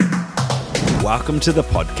Welcome to the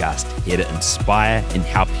podcast here to inspire and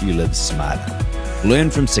help you live smarter. Learn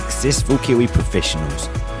from successful Kiwi professionals,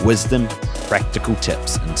 wisdom, practical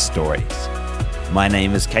tips and stories. My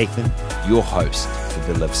name is Kathan, your host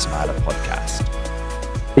for the Live Smarter podcast.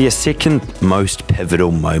 Your second most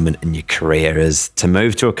pivotal moment in your career is to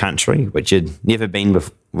move to a country which you'd never been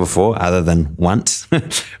before other than once,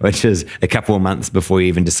 which is a couple of months before you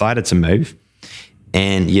even decided to move.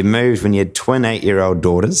 And you moved when you had twin 8-year-old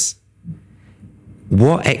daughters.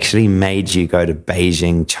 What actually made you go to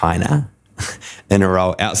Beijing, China, in a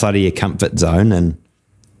role outside of your comfort zone and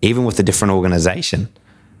even with a different organisation?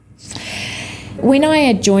 When I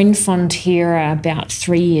had joined Fonterra about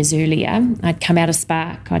 3 years earlier, I'd come out of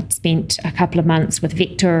Spark. I'd spent a couple of months with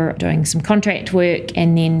Vector doing some contract work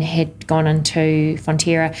and then had gone into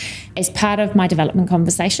Fonterra as part of my development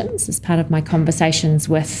conversations, as part of my conversations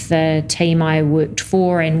with the team I worked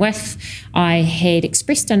for and with. I had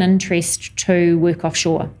expressed an interest to work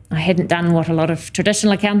offshore. I hadn't done what a lot of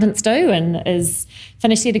traditional accountants do and is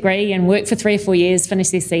finish their degree and work for 3 or 4 years, finish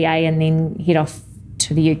their CA and then head off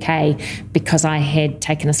to the UK, because I had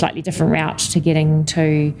taken a slightly different route to getting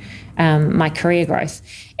to my career growth.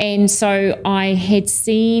 And so I had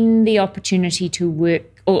seen the opportunity to work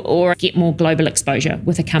or get more global exposure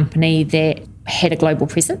with a company that had a global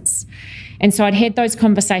presence. And so I'd had those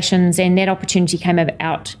conversations, and that opportunity came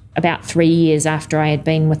about 3 years after I had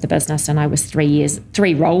been with the business, and I was 3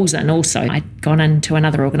 roles in also. I'd gone into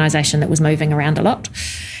another organisation that was moving around a lot.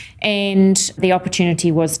 And the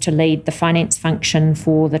opportunity was to lead the finance function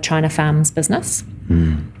for the China Farms business.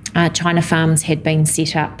 China Farms had been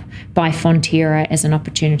set up by Fonterra as an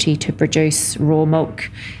opportunity to produce raw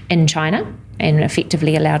milk in China, and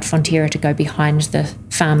effectively allowed Fonterra to go behind the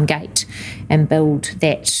farm gate and build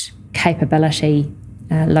that capability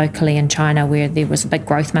locally in China, where there was a big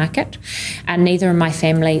growth market. And neither my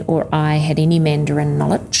family or I had any Mandarin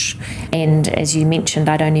knowledge. And as you mentioned,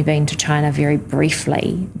 I'd only been to China very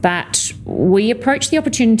briefly. But we approached the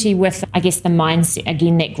opportunity with, I guess, the mindset,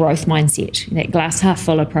 again, that growth mindset, that glass half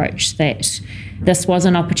full approach, that this was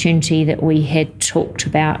an opportunity that we had talked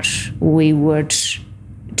about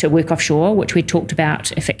to work offshore, which we talked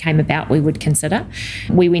about if it came about we would consider.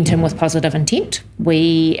 We went in with positive intent.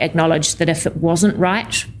 We acknowledged that if it wasn't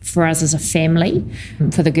right for us as a family,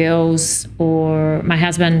 for the girls or my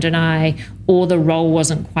husband and I, or the role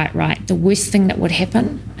wasn't quite right, the worst thing that would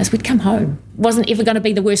happen is we'd come home. It wasn't ever going to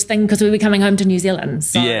be the worst thing because we were coming home to New Zealand.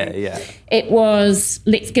 So it was,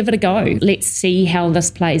 let's give it a go. Let's see how this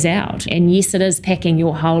plays out. And yes, it is packing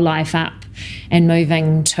your whole life up and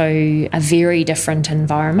moving to a very different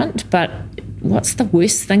environment, but what's the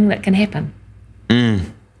worst thing that can happen?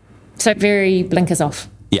 So very blinkers off.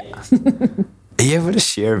 Yeah. Are you able to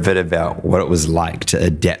share a bit about what it was like to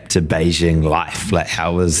adapt to Beijing life? Like,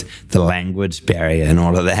 how was the language barrier and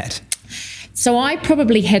all of that? So I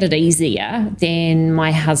probably had it easier than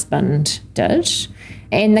my husband did,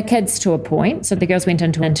 and the kids to a point. So the girls went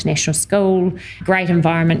into international school, great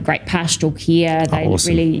environment, great pastoral care. They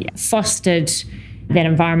really fostered that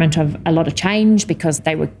environment of a lot of change because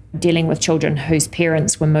they were dealing with children whose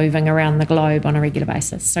parents were moving around the globe on a regular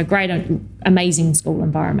basis. So great, amazing school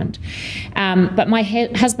environment. But my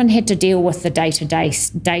husband had to deal with the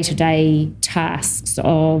day-to-day tasks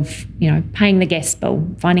of, paying the gas bill,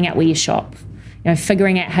 finding out where you shop,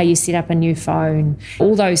 figuring out how you set up a new phone,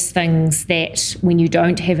 all those things that when you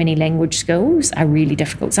don't have any language skills are really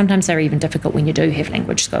difficult. Sometimes they're even difficult when you do have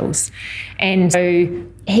language skills. And so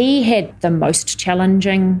he had the most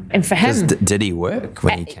challenging, and for him... Did he work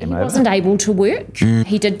when he came over? He wasn't able to work.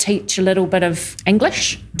 He did teach a little bit of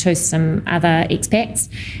English to some other expats,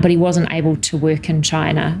 but he wasn't able to work in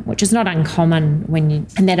China, which is not uncommon when you're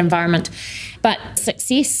in that environment. But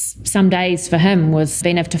success some days for him was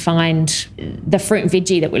being able to find the fruit and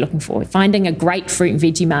veggie that we're looking for, finding a great fruit and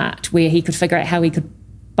veggie mart where he could figure out how he could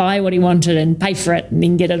buy what he wanted and pay for it and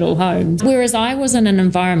then get it all home. Whereas I was in an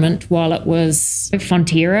environment, while it was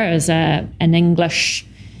Fonterra as an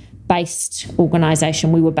English-based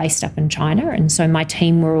organisation, we were based up in China, and so my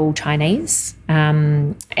team were all Chinese,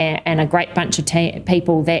 and a great bunch of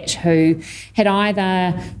people who had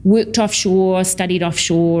either worked offshore, studied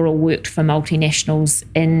offshore, or worked for multinationals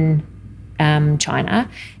in China.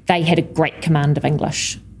 They had a great command of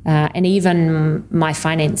English. And even my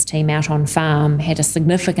finance team out on farm had a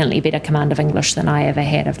significantly better command of English than I ever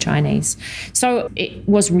had of Chinese. So it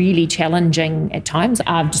was really challenging at times.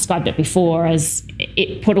 I've described it before as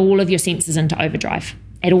it put all of your senses into overdrive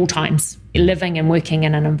at all times, living and working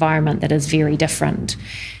in an environment that is very different.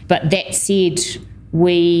 But that said,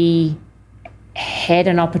 we had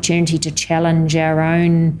an opportunity to challenge our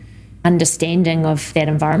own understanding of that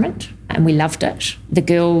environment. and we loved it. The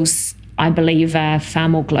girls, I believe, are far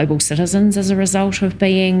more global citizens as a result of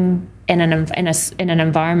being in an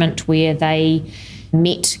environment where they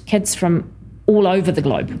met kids from all over the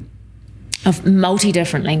globe, of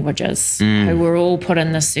multi-different languages, who were all put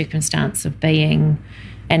in this circumstance of being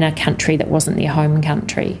in a country that wasn't their home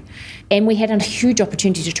country. And we had a huge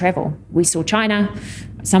opportunity to travel. We saw China,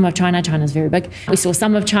 some of China. China's very big. We saw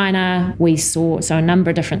some of China. We saw a number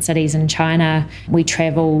of different cities in China. We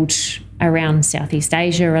travelled around Southeast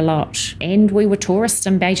Asia a lot. And we were tourists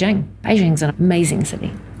in Beijing. Beijing's an amazing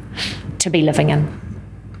city to be living in.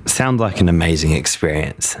 Sounds like an amazing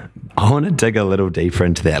experience. I want to dig a little deeper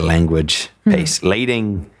into that language piece.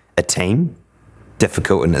 Leading a team,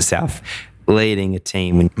 difficult in itself. Leading a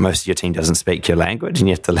team when most of your team doesn't speak your language and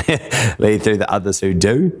you have to lead through the others who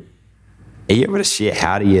do. Are you able to share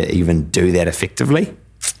how do you even do that effectively?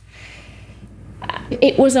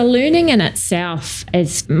 It was a learning in itself,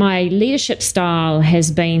 as my leadership style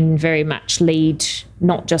has been very much lead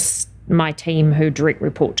not just my team who direct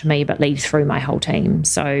report to me, but lead through my whole team.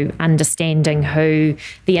 So understanding who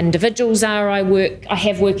the individuals are I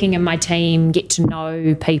have working in my team, get to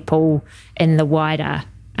know people in the wider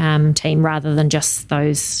team rather than just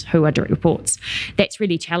those who are direct reports. That's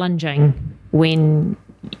really challenging when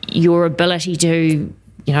your ability to,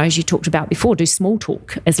 as you talked about before, do small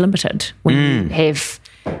talk is limited when you have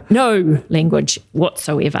no language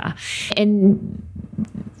whatsoever. And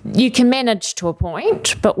you can manage to a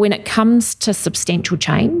point, but when it comes to substantial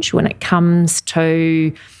change, when it comes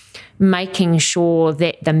to making sure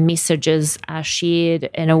that the messages are shared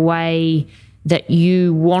in a way that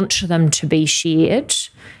you want them to be shared,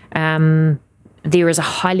 there is a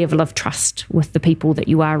high level of trust with the people that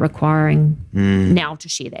you are requiring now to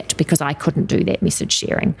share that, because I couldn't do that message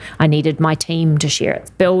sharing. I needed my team to share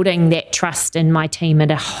it. Building that trust in my team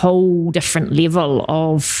at a whole different level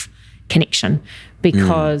of connection,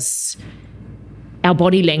 because our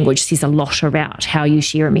body language says a lot about how you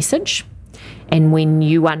share a message. And when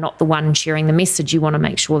you are not the one sharing the message, you want to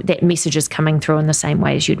make sure that message is coming through in the same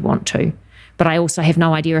way as you'd want to. But I also have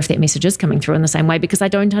no idea if that message is coming through in the same way, because I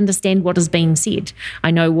don't understand what is being said.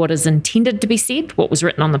 I know what is intended to be said, what was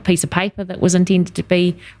written on the piece of paper that was intended to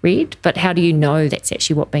be read, but how do you know that's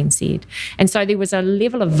actually what's being said? And so there was a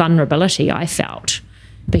level of vulnerability I felt,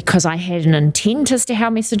 because I had an intent as to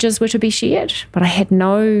how messages were to be shared, but I had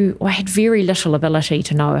very little ability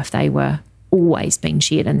to know if they were always being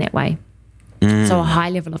shared in that way. So a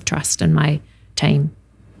high level of trust in my team.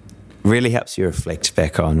 Really helps you reflect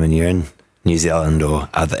back on when you're in New Zealand or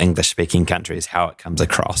other English-speaking countries, how it comes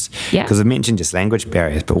across. Yeah. Because I mentioned just language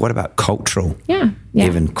barriers, but what about cultural? Yeah.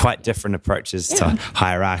 Even quite different approaches to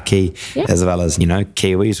hierarchy, as well as,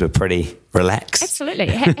 Kiwis were pretty relaxed. Absolutely.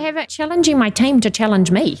 Have it challenging my team to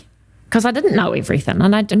challenge me, because I didn't know everything,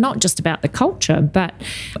 and not just about the culture, but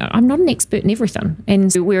I'm not an expert in everything.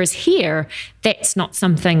 And whereas here, that's not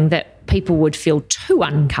something that people would feel too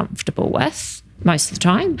uncomfortable with most of the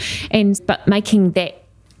time. But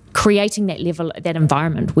creating that level, that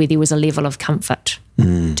environment where there was a level of comfort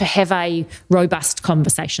to have a robust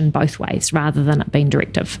conversation both ways rather than it being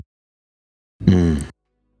directive.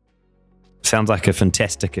 Sounds like a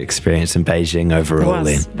fantastic experience in Beijing overall.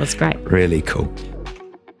 It was great. Really cool.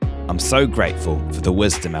 I'm so grateful for the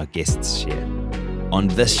wisdom our guests share. On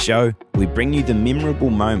this show, we bring you the memorable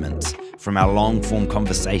moments from our long-form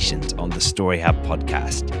conversations on the Story Hub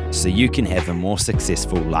podcast, so you can have a more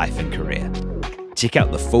successful life and career. Check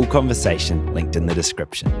out the full conversation linked in the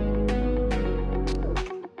description.